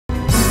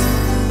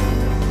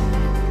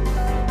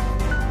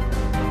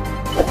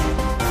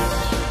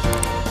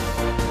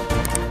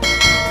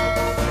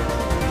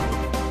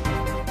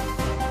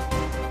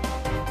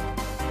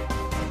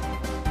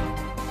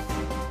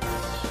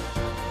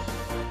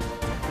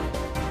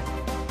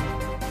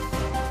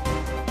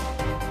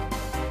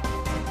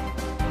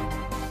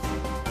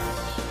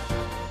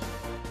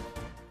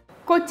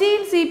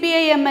കൊച്ചിയിൽ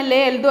CPI MLA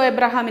Eldho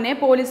എബ്രഹാമിനെ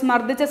police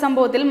മർദ്ദിച്ച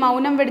സംഭവത്തിൽ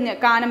മൗനം വെടിഞ്ഞ്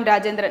കാനം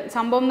രാജേന്ദ്രൻ.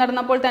 സംഭവം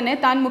നടന്നപ്പോൾ തന്നെ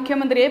താൻ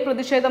മുഖ്യമന്ത്രിയെ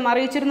പ്രതിഷേധം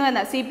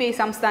അറിയിച്ചിരുന്നുവെന്ന് സിപിഐ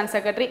സംസ്ഥാന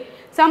സെക്രട്ടറി.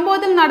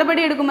 സംഭവത്തിൽ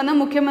നടപടിയെടുക്കുമെന്ന്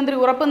മുഖ്യമന്ത്രി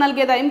ഉറപ്പു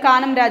നൽകിയതായും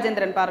കാനം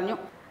രാജേന്ദ്രൻ പറഞ്ഞു.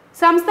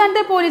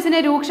 സംസ്ഥാനത്തെ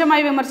പോലീസിനെ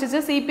രൂക്ഷമായി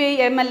വിമർശിച്ച് സിപിഐ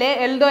എംഎൽഎ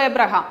എൽദോ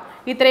എബ്രഹാം.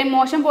 ഇത്രയും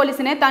മോശം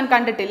പോലീസിനെ താൻ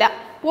കണ്ടിട്ടില്ല.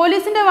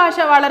 പോലീസിന്റെ ഭാഷ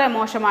വളരെ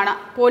മോശമാണ്.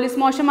 പോലീസ്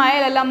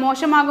മോശമായാൽ എല്ലാം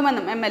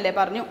മോശമാകുമെന്നും എംഎൽഎ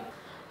പറഞ്ഞു.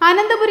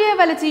 അനന്തപുരിയെ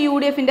വലിച്ച്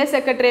യുഡിഎഫിന്റെ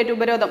സെക്രട്ടേറിയറ്റ്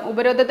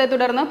ഉപരോധത്തെ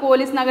തുടർന്ന്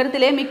പോലീസ്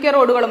നഗരത്തിലെ മിക്ക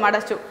റോഡുകളും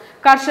അടച്ചു.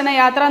 കർശന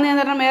യാത്രാ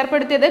നിയന്ത്രണം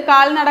ഏർപ്പെടുത്തിയത്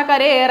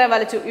കാൽനടക്കാരെ ഏറെ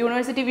വലിച്ചു.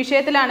 യൂണിവേഴ്സിറ്റി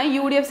വിഷയത്തിലാണ്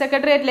യുഡിഎഫ്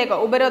സെക്രട്ടേറിയറ്റിലേക്ക്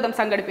ഉപരോധം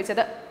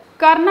സംഘടിപ്പിച്ചത്.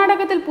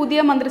 കർണാടകത്തിൽ പുതിയ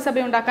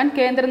മന്ത്രിസഭയുണ്ടാക്കാൻ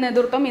കേന്ദ്ര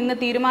നേതൃത്വം ഇന്ന്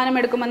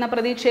തീരുമാനമെടുക്കുമെന്ന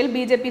പ്രതീക്ഷയിൽ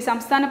ബിജെപി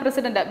സംസ്ഥാന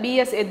പ്രസിഡന്റ്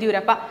ബി.എസ്.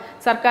 യെദ്യൂരപ്പ.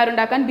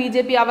 സർക്കാരുണ്ടാക്കാൻ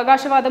ബിജെപി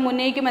അവകാശവാദം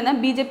ഉന്നയിക്കുമെന്ന്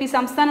ബിജെപി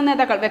സംസ്ഥാന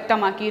നേതാക്കൾ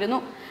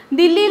വ്യക്തമാക്കിയിരുന്നു.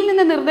 ദില്ലിയിൽ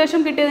നിന്ന്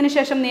നിർദ്ദേശം കിട്ടിയതിനു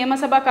ശേഷം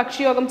നിയമസഭാ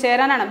കക്ഷിയോഗം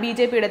ചേരാനാണ്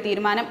ബിജെപിയുടെ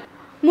തീരുമാനം.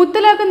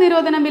 മുത്തലാഖ്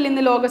നിരോധന ബിൽ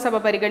ഇന്ന് ലോക്സഭ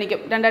പരിഗണിക്കും.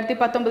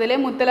 2019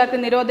 മുത്തലാഖ്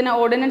നിരോധന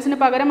ഓർഡിനൻസിന്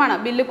പകരമാണ്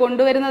ബില്ല്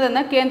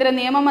കൊണ്ടുവരുന്നതെന്ന് കേന്ദ്ര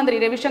നിയമമന്ത്രി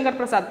രവിശങ്കർ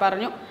പ്രസാദ്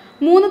പറഞ്ഞു.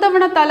 3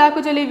 തവണ തലാഖ്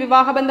ചൊല്ലി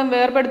വിവാഹബന്ധം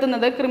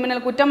വേർപെടുത്തുന്നത് ക്രിമിനൽ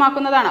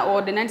കുറ്റമാക്കുന്നതാണ്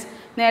ഓർഡിനൻസ്.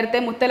 നേരത്തെ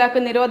മുത്തലാഖ്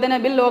നിരോധന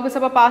ബിൽ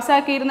ലോക്സഭ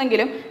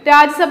പാസാക്കിയിരുന്നെങ്കിലും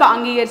രാജ്യസഭ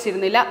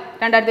അംഗീകരിച്ചിരുന്നില്ല.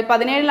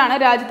 2017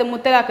 രാജ്യത്ത്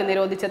മുത്തലാഖ്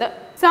നിരോധിച്ചത്.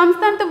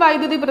 സംസ്ഥാനത്ത്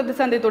വൈദ്യുതി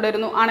പ്രതിസന്ധി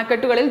തുടരുന്നു.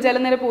 അണക്കെട്ടുകളിൽ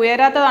ജലനിരപ്പ്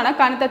ഉയരാത്തതാണ്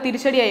കനത്ത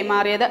തിരിച്ചടിയായി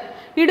മാറിയത്.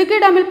 ഇടുക്കി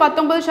ഡാമിൽ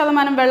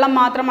 19% വെള്ളം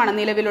മാത്രമാണ്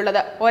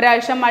നിലവിലുള്ളത്.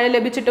 ഒരാഴ്ച മഴ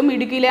ലഭിച്ചിട്ടും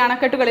ഇടുക്കിയിലെ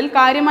അണക്കെട്ടുകളിൽ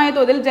കാര്യമായ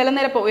തോതിൽ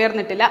ജലനിരപ്പ്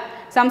ഉയർന്നിട്ടില്ല.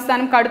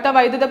 സംസ്ഥാനം കടുത്ത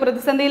വൈദ്യുത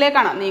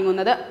പ്രതിസന്ധിയിലേക്കാണ്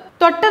നീങ്ങുന്നത്.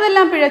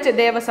 തൊട്ടതെല്ലാം പിഴച്ച്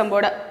ദേവസ്വം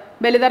ബോർഡ്.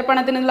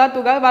 ബലിതർപ്പണത്തിനുള്ള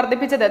തുക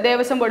വർദ്ധിപ്പിച്ചത്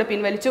ദേവസ്വം ബോർഡ്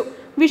പിൻവലിച്ചു.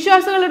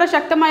 വിശ്വാസികളുടെ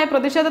ശക്തമായ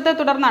പ്രതിഷേധത്തെ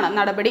തുടർന്നാണ്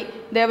നടപടി.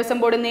 ദേവസ്വം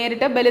ബോർഡ്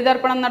നേരിട്ട്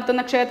ബലിതർപ്പണം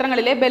നടത്തുന്ന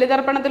ക്ഷേത്രങ്ങളിലെ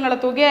ബലിതർപ്പണത്തിനുള്ള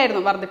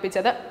തുകയായിരുന്നു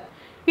വർദ്ധിപ്പിച്ചത്.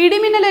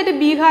 ഇടിമിന്നലേറ്റ്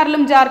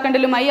ബീഹാറിലും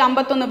ജാർഖണ്ഡിലുമായി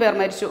 51 പേർ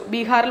മരിച്ചു.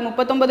 ബീഹാറിൽ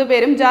 39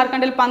 പേരും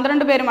ജാർഖണ്ഡിൽ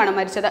 12 പേരുമാണ്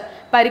മരിച്ചത്.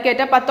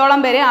 പരിക്കേറ്റ 10ഓളം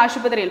പേരെ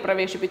ആശുപത്രിയിൽ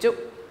പ്രവേശിപ്പിച്ചു.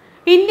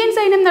 ഇന്ത്യൻ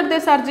സൈന്യം നടത്തിയ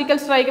സർജിക്കൽ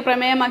സ്ട്രൈക്ക്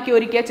പ്രമേയമാക്കി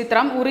ഒരുക്കിയ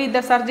ചിത്രം ഉറി ദ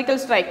സർജിക്കൽ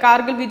സ്ട്രൈക്ക്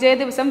കാർഗിൽ വിജയ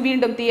ദിവസം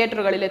വീണ്ടും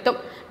തിയേറ്ററുകളിലെത്തും.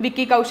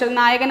 വിക്കി കൗശൽ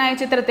നായകനായ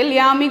ചിത്രത്തിൽ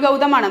യാമി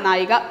ഗൗതമാണ്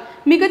നായിക.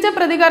 മികച്ച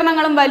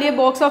പ്രതികരണങ്ങളും വലിയ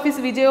ബോക്സ്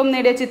ഓഫീസ് വിജയവും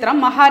നേടിയ ചിത്രം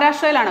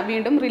മഹാരാഷ്ട്രയിലാണ്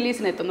വീണ്ടും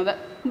റിലീസിനെത്തുന്നത്.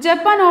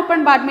 ജപ്പാൻ ഓപ്പൺ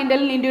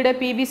ബാഡ്മിന്റണിൽ ഇന്ത്യയുടെ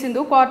പി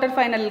സിന്ധു ക്വാർട്ടർ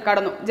ഫൈനലിൽ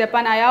കടന്നു.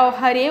 ജപ്പാൻ അയ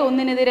ഒഹാരിയെ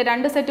 1-നെതിരെ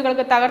 2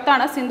 സെറ്റുകൾക്ക്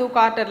തകർത്താണ് സിന്ധു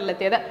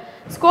ക്വാർട്ടറിലെത്തിയത്.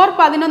 സ്കോർ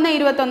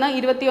 11-21,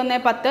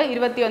 21-10,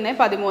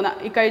 21-13.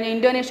 ഇക്കഴിഞ്ഞ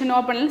ഇന്തോനേഷ്യൻ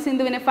ഓപ്പണിൽ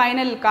സിന്ധുവിന്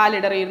ഫൈനലിൽ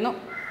കാലിടറിയിരുന്നു.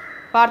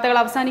 വാർത്തകൾ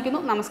അവസാനിക്കുന്നു.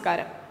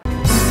 നമസ്കാരം.